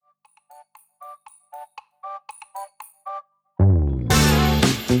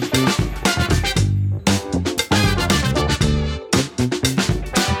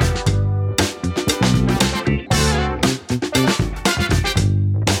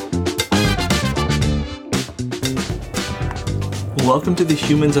Welcome to the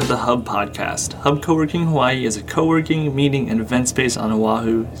Humans of the Hub podcast. Hub Co-working Hawaii is a co-working, meeting, and event space on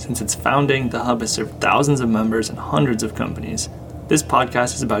Oahu. Since its founding, the Hub has served thousands of members and hundreds of companies. This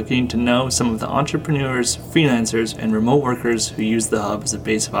podcast is about getting to know some of the entrepreneurs, freelancers, and remote workers who use the Hub as a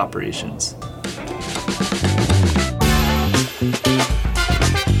base of operations.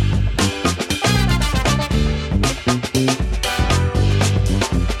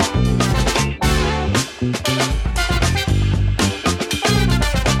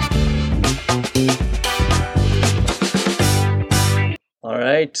 All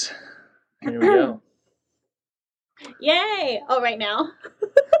right, here we go. Yay! Oh, right now.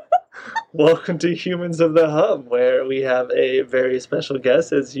 Welcome to Humans of the Hub, where we have a very special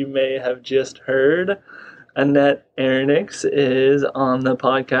guest, as you may have just heard. Annette Aronix is on the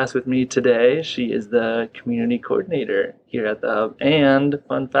podcast with me today. She is the community coordinator here at the Hub. And,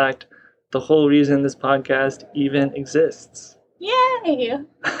 fun fact, the whole reason this podcast even exists. Yay!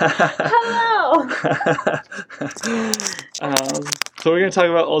 Hello! So we're going to talk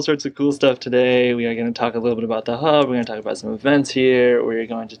about all sorts of cool stuff today. We are going to talk a little bit about the Hub. We're going to talk about some events here. We're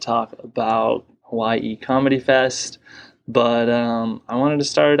going to talk about Hawaii Comedy Fest. But I wanted to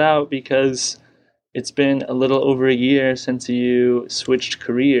start out because it's been a little over a year since you switched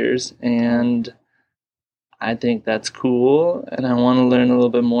careers, and I think that's cool. And I want to learn a little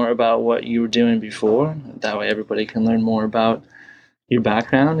bit more about what you were doing before. That way everybody can learn more about your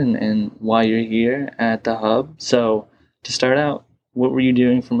background and why you're here at the Hub. So to start out, what were you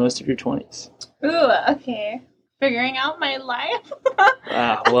doing for most of your 20s? Ooh, okay. Figuring out my life.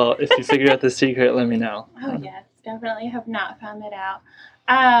 Well, if you figure out the secret, let me know. Oh, yes. Definitely have not found it out.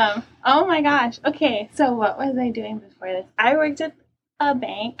 Oh my gosh. Okay, so what was I doing before this? I worked at a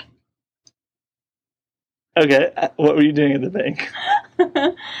bank. Okay, what were you doing at the bank?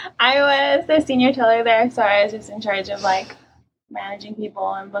 I was the senior teller there, so I was just in charge of, managing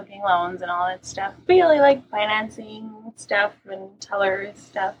people and booking loans and all that stuff. Really financing stuff and teller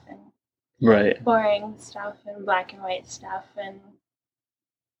stuff and Right. boring stuff and black and white stuff. And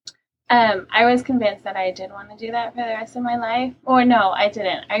I was convinced that I did want to do that for the rest of my life. Or no, I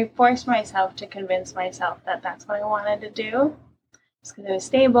didn't. I forced myself to convince myself that that's what I wanted to do. Just because it was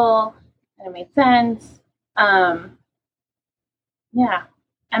stable and it made sense. Yeah.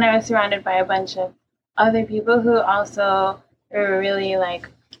 And I was surrounded by a bunch of other people who also were really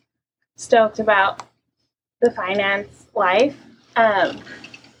stoked about the finance life. But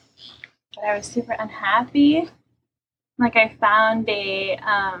I was super unhappy. I found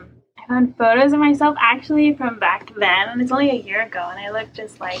I found photos of myself actually from back then, and it's only a year ago, and I looked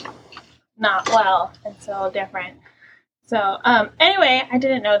just not well and so different. So anyway, I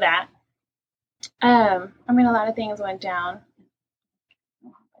didn't know that. A lot of things went down.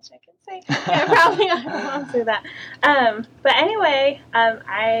 I can say. Yeah, probably I don't want to say that. But anyway,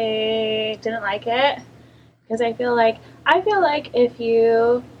 I didn't like it because I feel like if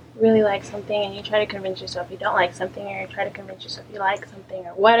you really like something and you try to convince yourself you don't like something, or you try to convince yourself you like something,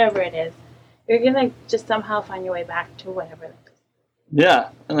 or whatever it is, you're gonna just somehow find your way back to whatever it is. Yeah,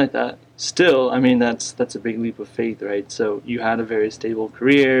 I like that. Still, that's a big leap of faith, right? So you had a very stable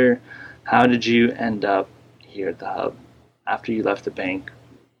career. How did you end up here at the Hub after you left the bank?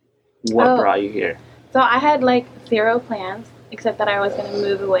 What brought you here? So I had zero plans, except that I was going to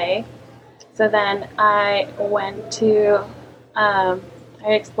move away. So then I went to, I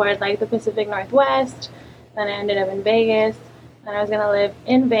explored the Pacific Northwest. Then I ended up in Vegas. Then I was going to live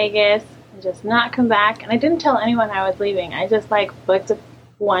in Vegas and just not come back. And I didn't tell anyone I was leaving. I just booked a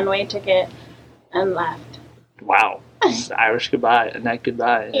one-way ticket and left. Wow. Irish goodbye, and that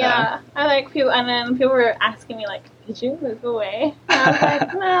goodbye. Yeah. I people, and then people were asking me did you move away? And I was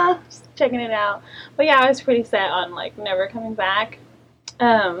like, no, just checking it out. But yeah, I was pretty set on never coming back.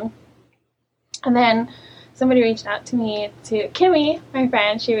 And then somebody reached out to me, to Kimmy, my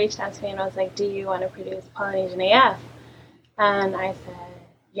friend. She reached out to me and was like, do you want to produce Polynesian AF? And I said,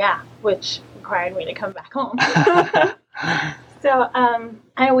 yeah, which required me to come back home. So,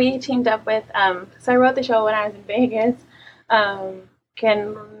 and we teamed up with, so I wrote the show when I was in Vegas.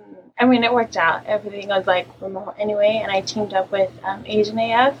 It worked out. Everything was remote anyway, and I teamed up with Asian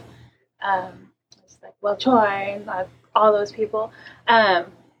AF. It's Will Choi and all those people. I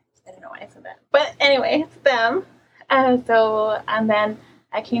don't know why I said that. But anyway, it's them. And then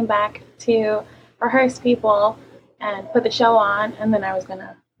I came back to rehearse people and put the show on, and then I was going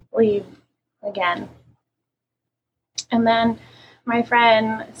to leave again. And then my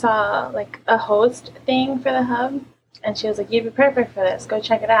friend saw a host thing for the Hub, and she was like, you'd be perfect for this. Go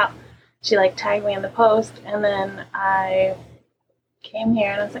check it out. She tagged me in the post, and then I came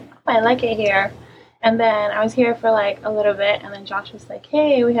here and I was like, oh, I like it here. And then I was here for like a little bit, and then Josh was like,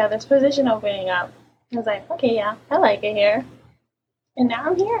 hey, we have this position opening up. I was like, okay, yeah, I like it here. And now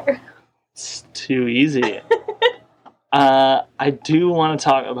I'm here. It's too easy. I do want to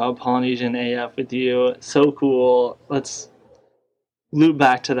talk about Polynesian AF with you. So cool. Let's loop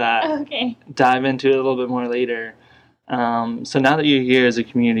back to that. Okay. Dive into it a little bit more later. So now that you're here as a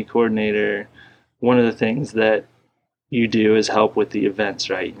community coordinator, one of the things that you do is help with the events,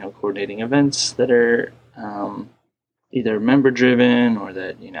 right? Coordinating events that are either member driven or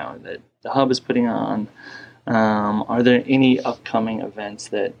that that the hub is putting on. Are there any upcoming events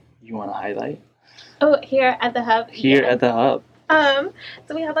that you want to highlight? Oh, here at the hub. Here at the hub.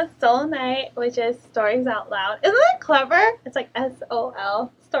 So we have a Soul Night, which is Stories Out Loud. Isn't that clever? It's like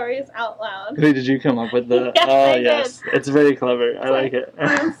SOL, Stories Out Loud. Wait, did you come up with the? Yes, I did. It's very clever. I like it.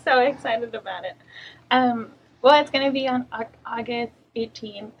 I'm so excited about it. Well, it's going to be on August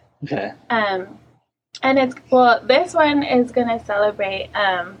 18th. Okay. And this one is going to celebrate.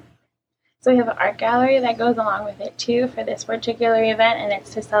 So we have an art gallery that goes along with it too for this particular event, and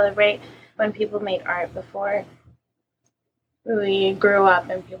it's to celebrate when people made art before we grew up,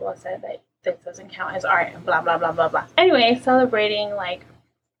 and people said that this doesn't count as art and blah blah blah blah blah. Anyway, celebrating like.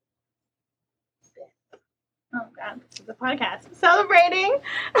 Oh God, this is a podcast. Celebrating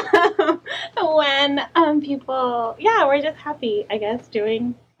when people, we're just happy, I guess,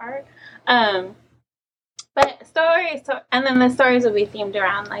 doing art. But stories, and then the stories will be themed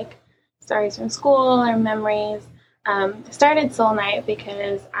around like stories from school or memories. Started Soul Night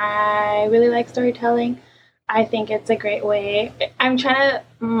because I really like storytelling. I think it's a great way. I'm trying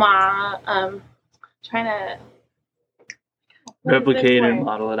to replicate and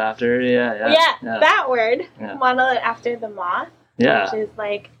model it after. Yeah, that word. Yeah. Model it after the moth. Yeah. Which is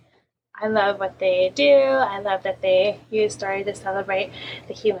like, I love what they do. I love that they use story to celebrate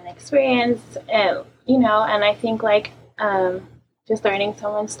the human experience. And I think like just learning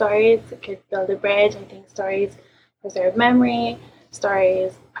someone's stories could build a bridge. I think stories preserve memory.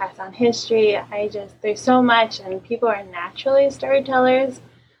 Stories pass on history. There's so much, and people are naturally storytellers.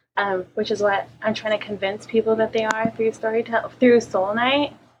 Which is what I'm trying to convince people that they are through Soul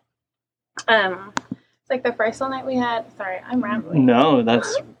Night. It's like the first Soul Night we had. Sorry, I'm rambling. No,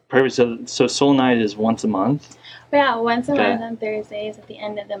 that's perfect. So Soul Night is once a month? Yeah, once a month on Thursdays at the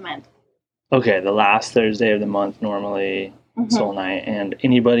end of the month. Okay, the last Thursday of the month normally, Soul Night, and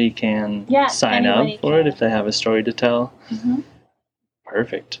anybody can sign up for it if they have a story to tell. Mm-hmm.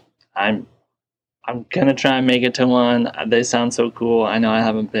 Perfect. I'm gonna try and make it to one. They sound so cool. I know I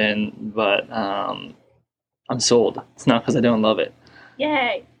haven't been, but I'm sold. It's not because I don't love it.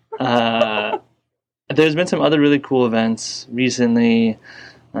 Yay! There's been some other really cool events recently.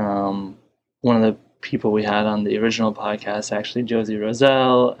 One of the people we had on the original podcast, actually, Josie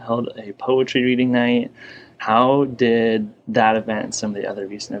Roselle, held a poetry reading night. How did that event and some of the other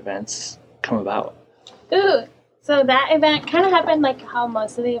recent events come about? Ooh, so that event kind of happened like how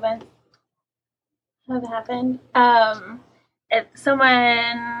most of the events have happened.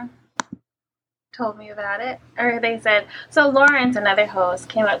 Someone told me about it, or they said, so Lawrence, another host,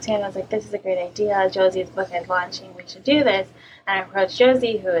 came up to me and was like, this is a great idea, Josie's book is launching, we should do this. And I approached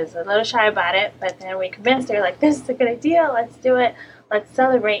Josie, who is a little shy about it, but then we convinced her, like, this is a good idea, let's do it, let's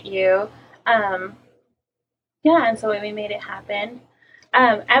celebrate you. And so we made it happen.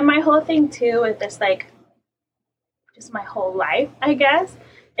 And my whole thing too with this, like, just my whole life, I guess,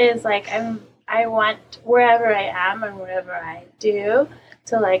 is like I want wherever I am and whatever I do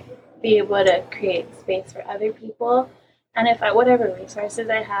to like be able to create space for other people. And whatever resources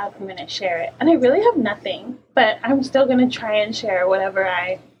I have, I'm going to share it. And I really have nothing, but I'm still going to try and share whatever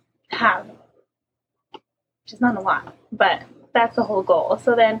I have, which is not a lot, but that's the whole goal.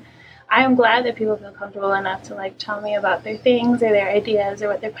 So then I am glad that people feel comfortable enough to like tell me about their things or their ideas or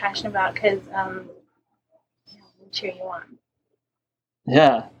what they're passionate about, because I'm cheer you on.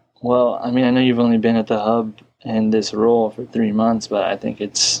 Yeah. Well, I mean, I know you've only been at the hub in this role for 3 months, but I think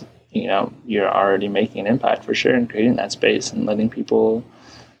it's, you're already making an impact for sure in creating that space and letting people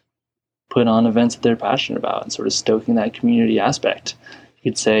put on events that they're passionate about and sort of stoking that community aspect.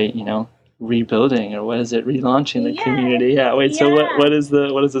 You could say, rebuilding, or what is it? Relaunching the community. Yeah. Wait, so what is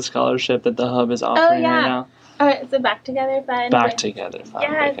the scholarship that the hub is offering right now? It's a Back Together Fund. Back Together Fund.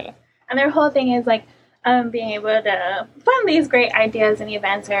 Yes. Okay. And their whole thing is like, being able to fund these great ideas and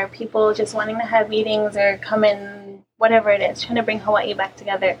events, or people just wanting to have meetings or come in, whatever it is, trying to bring Hawaii back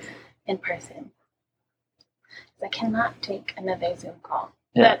together in person. Because I cannot take another Zoom call.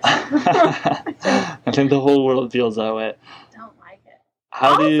 Yeah. I think the whole world feels that way. Don't like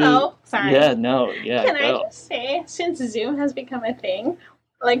it. Sorry. Yeah, no, yeah. Can I just say, since Zoom has become a thing,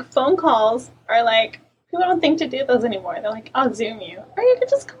 like phone calls are like people don't think to do those anymore. They're like, I'll Zoom you, or you could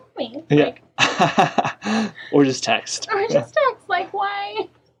just call me. Yeah. Like, or just text. Or just text. Like, why?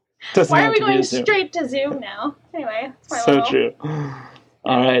 Doesn't Why have are we to be a going Zoom. straight to Zoom now? Anyway, that's my So little... true.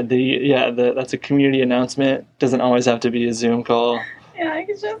 All right. That's a community announcement. Doesn't always have to be a Zoom call. Yeah,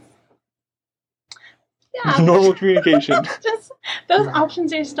 it's just... Yeah. Normal communication. Just those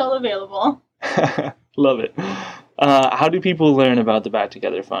options are still available. Love it. How do people learn about the Back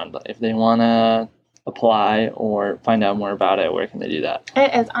Together Fund? If they want to apply or find out more about it, where can they do that?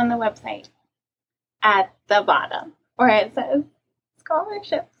 It is on the website at the bottom, where it says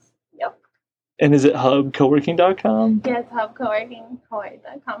scholarships. Yep. And is it hubcoworking.com? Yes,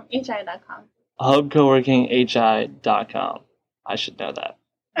 hubcoworking.com, hi.com. Hubcoworking.hi.com. I should know that.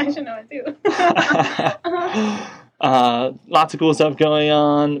 I should know it too. Lots of cool stuff going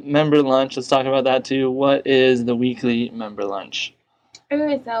on. Member lunch, let's talk about that too. What is the weekly member lunch?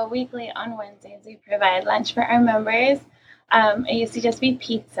 So weekly on Wednesdays we provide lunch for our members. It used to just be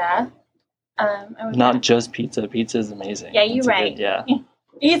pizza. Not just pizza. Pizza is amazing. Yeah, you're right. Yeah. It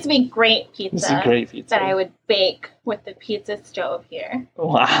used to be great pizza. This is great pizza. That I would bake with the pizza stove here.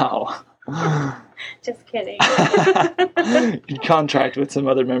 Wow. Just kidding. You'd contract with some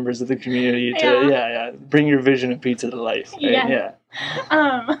other members of the community to bring your vision of pizza to life. Right? Yeah.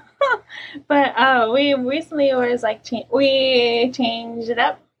 But we recently was like we changed it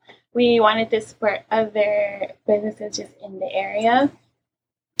up. We wanted to support other businesses just in the area.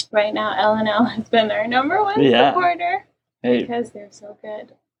 Right now, L&L has been our number one supporter because they're so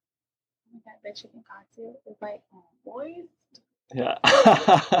good. Oh my God, the chicken katsu is like boys. Yeah.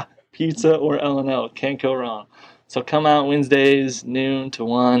 Pizza or L&L, can't go wrong. So come out Wednesdays, noon to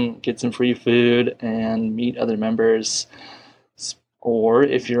 1, get some free food and meet other members. Or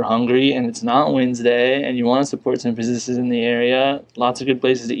if you're hungry and it's not Wednesday and you want to support some businesses in the area, lots of good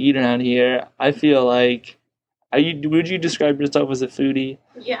places to eat around here. I feel like, would you describe yourself as a foodie?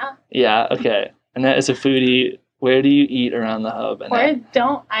 Yeah. Yeah, okay. And that is a foodie. Where do you eat around the hub? Where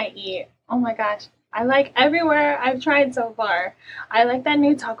don't I eat? Oh my gosh. I like everywhere I've tried so far. I like that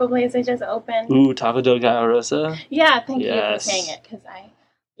new taco place that just opened. Ooh, Taco del Gallo Rosa? Yeah, thank you for saying it, because I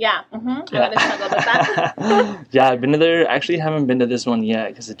would have struggled with that. Yeah, I've been to their, actually haven't been to this one yet,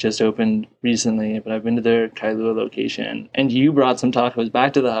 because it just opened recently, but I've been to their Kailua location. And you brought some tacos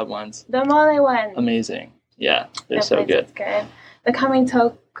back to the hub once. The mole one. Amazing. Yeah, they're so good. Is good. The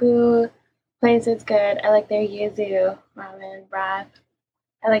Kamitoku place is good. I like their yuzu ramen broth.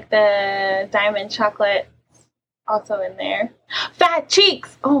 I like the diamond chocolate also in there. Fat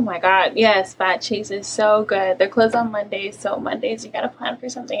Cheeks! Oh my God, yes, Fat Cheeks is so good. They're closed on Mondays, so Mondays you gotta plan for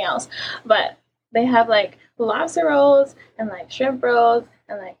something else. But they have like lobster rolls and like shrimp rolls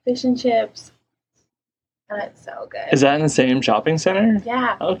and like fish and chips. And it's so good. Is that in the same shopping center?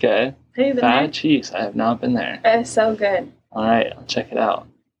 Yeah. Okay. Fat Cheeks, I have not been there. It's so good. All right, I'll check it out.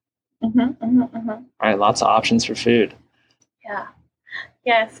 All right, lots of options for food. Yeah.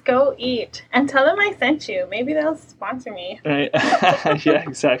 Yes, go eat. And tell them I sent you. Maybe they'll sponsor me. Right. Yeah,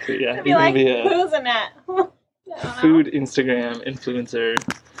 exactly. Yeah. I'd be like, who's in that? Food Instagram influencer.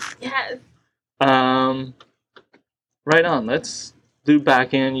 Yes. Right on. Let's loop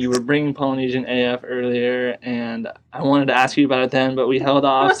back in. You were bringing Polynesian AF earlier, and I wanted to ask you about it then, but we held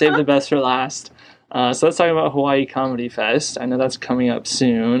off. Saved the best for last. So let's talk about Hawaii Comedy Fest. I know that's coming up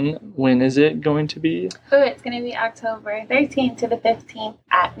soon. When is it going to be? Oh, it's going to be October 13th to the 15th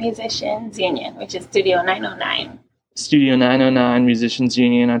at Musicians Union, which is Studio 909. Studio 909, Musicians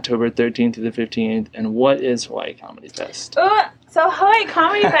Union, October 13th to the 15th. And what is Hawaii Comedy Fest? So Hawaii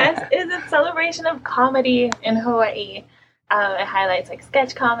Comedy Fest is a celebration of comedy in Hawaii. It highlights like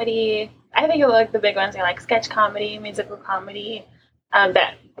sketch comedy. I think the big ones are like sketch comedy, musical comedy,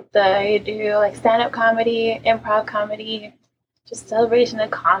 that you do like stand-up comedy, improv comedy, just celebration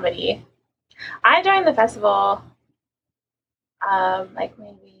of comedy. I joined the festival like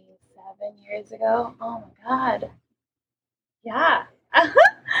maybe 7 years ago. Oh my God. Yeah.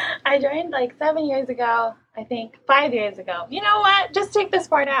 I joined like 7 years ago, I think 5 years ago. You know what? Just take this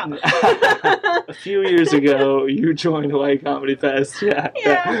part out. A few years ago, you joined Hawaii Comedy Fest. Yeah.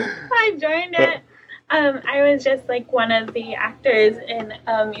 I joined it. I was just like one of the actors in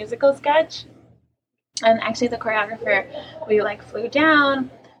a musical sketch. And actually the choreographer, we like flew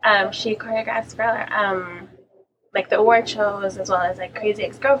down. She choreographed for like the award shows as well as like Crazy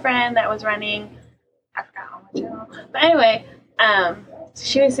Ex-Girlfriend that was running. I forgot how much show. But anyway,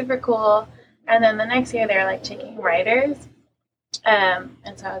 she was super cool. And then the next year they were like taking writers. And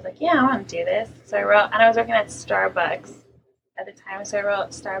so I was like, yeah, I want to do this. So I wrote, and I was working at Starbucks at the time. So I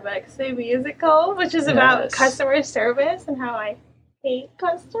wrote Starbucks the Musical, which is about customer service and how I 8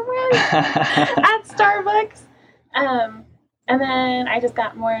 customers at Starbucks. And then I just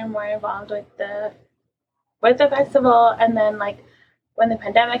got more and more involved with the festival. And then like when the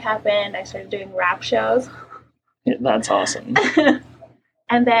pandemic happened, I started doing rap shows. Yeah, that's awesome.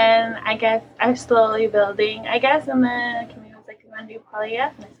 And then I guess I'm slowly building, I guess. And then Kimmy was like, "You want to do Poly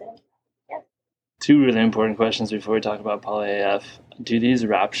F?" And I said, "Yes." 2 really important questions before we talk about Poly AF. Do these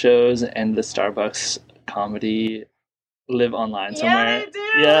rap shows and the Starbucks comedy live online somewhere? Yeah, they do.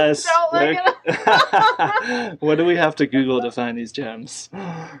 Yes. Don't look it up. What do we have to Google to find these gems?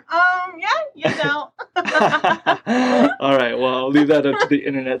 Yeah, you don't. All right, well, I'll leave that up to the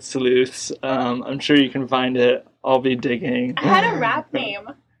internet sleuths. I'm sure you can find it. I'll be digging. I had a rap name.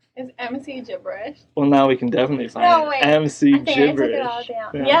 It's MC Gibberish. Well, now we can definitely find it. Wait. MC I think Gibberish. I took it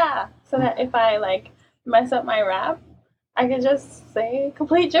all down. Yeah, so that if I like mess up my rap, I could just say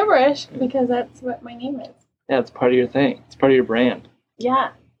complete gibberish because that's what my name is. Yeah, it's part of your thing. It's part of your brand.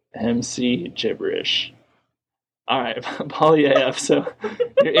 Yeah. MC Gibberish. All right, Poly AF. So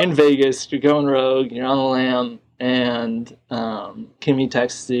you're in Vegas, you're going rogue, you're on the lam, and Kimmy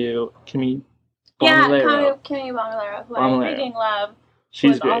texts you. Kimmy Bongalero. Kimmy Bongalero, who I Bongalero. freaking love.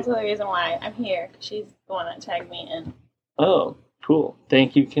 She's was great. also the reason why I'm here. She's the one that tagged me in. Oh, cool.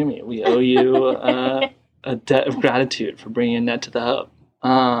 Thank you, Kimmy. We owe you a debt of gratitude for bringing Net to the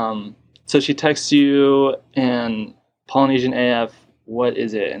hub. So she texts you, and Polynesian AF, what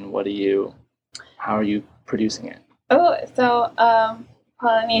is it, and how are you producing it? Oh, so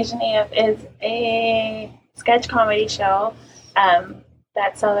Polynesian AF is a sketch comedy show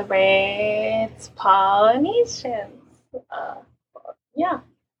that celebrates Polynesians. Yeah.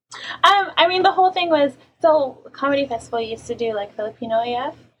 I mean, the whole thing was, so Comedy Festival used to do like Filipino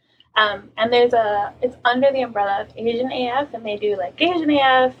AF. And it's under the umbrella of Asian AF, and they do like Asian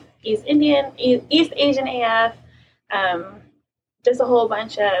AF, East Asian AF, just a whole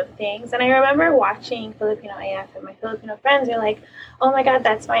bunch of things. And I remember watching Filipino AF, and my Filipino friends were like, "Oh my God,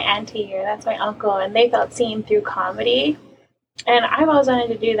 that's my auntie," or "That's my uncle," and they felt seen through comedy. And I've always wanted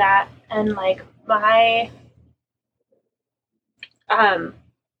to do that. And like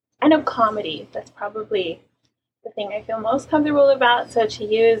I know comedy, that's probably the thing I feel most comfortable about. So to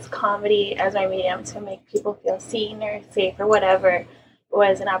use comedy as my medium to make people feel seen or safe or whatever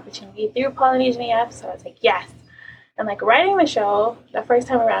was an opportunity through Polynesian AF. So I was like, yes. And like writing the show, the first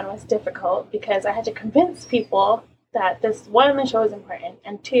time around was difficult because I had to convince people that this, one, the show was important,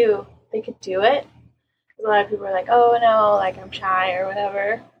 and 2, they could do it. Because a lot of people were like, "Oh no, like I'm shy" or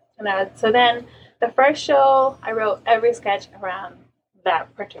whatever. So then the first show, I wrote every sketch around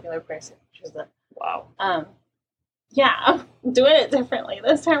that particular person, which was Wow. yeah, I'm doing it differently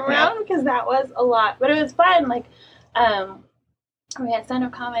this time around because that was a lot, but it was fun. Like, we had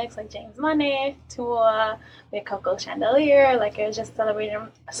stand-up comics like James Money, Tua, we had Coco Chandelier. Like, it was just a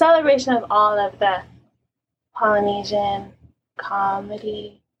celebration of all of the Polynesian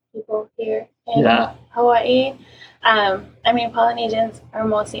comedy people here in Hawaii. I mean, Polynesians are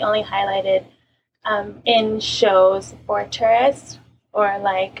mostly only highlighted in shows for tourists or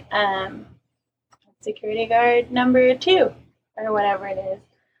like security guard number 2 or whatever it is.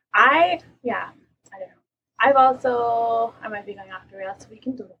 I don't know. I've also, I might be going off the rails, so we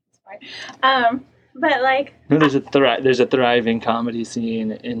can delete this part. But like, no, there's a thriving comedy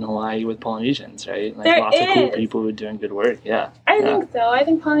scene in Hawaii with Polynesians, right? Like there lots of cool is. people who are doing good work. Yeah. I think so. I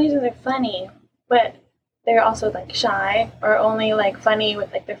think Polynesians are funny, but they're also like shy or only like funny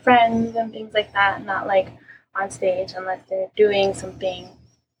with like their friends and things like that, not like on stage unless they're doing something.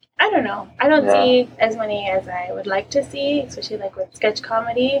 I don't know. I don't see as many as I would like to see, especially like with sketch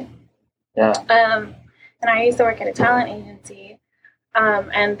comedy. Yeah. And I used to work at a talent agency.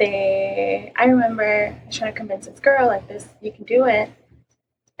 And I remember trying to convince this girl, like, this, you can do it.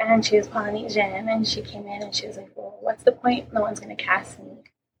 And she was Polynesian, and she came in and she was like, "Well, what's the point? No one's going to cast me."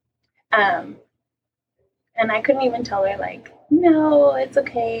 And I couldn't even tell her, like, "No, it's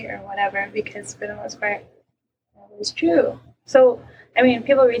okay," or whatever, because for the most part, it was true. So, I mean,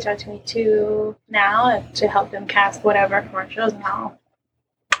 people reach out to me too now to help them cast whatever commercials, and I'll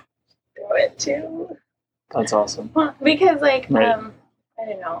do it too. That's awesome. Because, like, right. I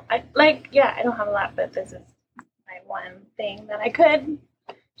don't know. I don't have a lot, but this is my one thing that I could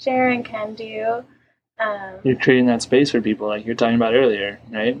share and can do. You're creating that space for people, like you're talking about earlier,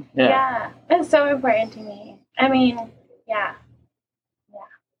 right? Yeah, it's so important to me. I mean, yeah.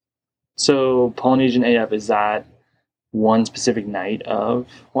 So Polynesian AF, is that one specific night of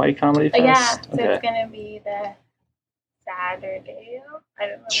Hawaii Comedy Fest? Yeah, so it's going to be the Saturday. I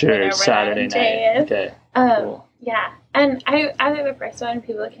don't know. Sure, Saturday night. Is. Okay. Cool. Yeah, and I was the first one.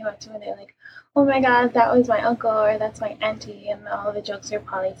 People came up to me and they're like, oh my god, that was my uncle or that's my auntie, and all the jokes are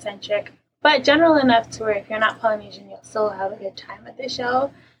polycentric, but general enough to where if you're not Polynesian, you'll still have a good time at the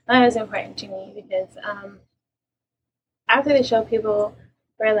show. And that was important to me because after the show, people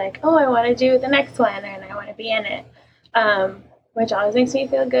were like, "Oh, I want to do the next one, and I want to be in it," which always makes me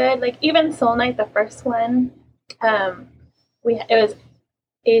feel good. Like even Soul Night, the first one, it was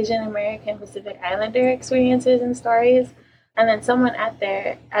Asian American Pacific Islander experiences and stories. And then someone at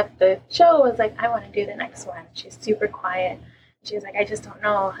the show was like, "I want to do the next one." She's super quiet. She was like, "I just don't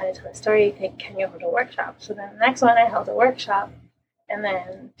know how to tell a story. Can you hold a workshop?" So then the next one, I held a workshop, and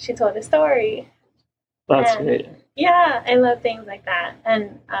then she told a story. That's great. Yeah, I love things like that.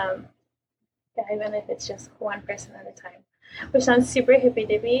 And yeah, even if it's just one person at a time, which sounds super hippy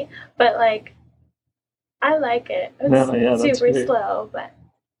dippy, but like I like it. It's super slow, but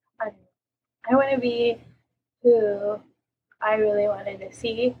I want to be who I really wanted to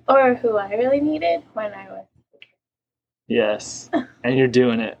see or who I really needed when I was a kid. Yes, and you're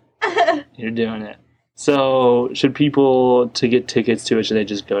doing it. You're doing it. So, should people, to get tickets to it, should they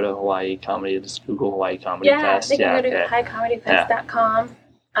just go to Hawaii Comedy, just Google Hawaii Comedy Fest? They can go to highcomedyfest.com.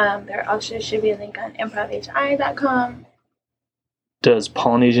 There also should be a link on improvhi.com. Does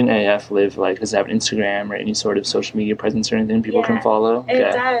Polynesian AF live, like, does it have an Instagram or any sort of social media presence or anything people can follow?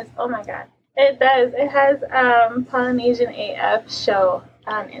 It does. Oh my god. It does. It has Polynesian AF show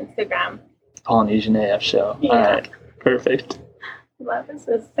on Instagram. Polynesian AF show. Yeah. All right. Perfect. Love is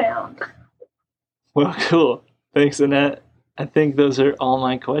the sound. Well, cool. Thanks, Annette. I think those are all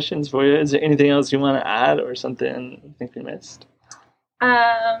my questions for you. Is there anything else you want to add or something you think we missed?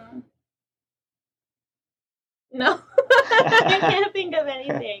 No. I can't think of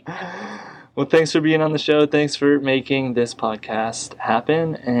anything. Well, thanks for being on the show. Thanks for making this podcast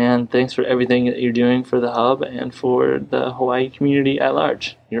happen. And thanks for everything that you're doing for the Hub and for the Hawaii community at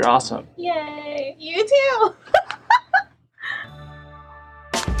large. You're awesome. Yay. You too.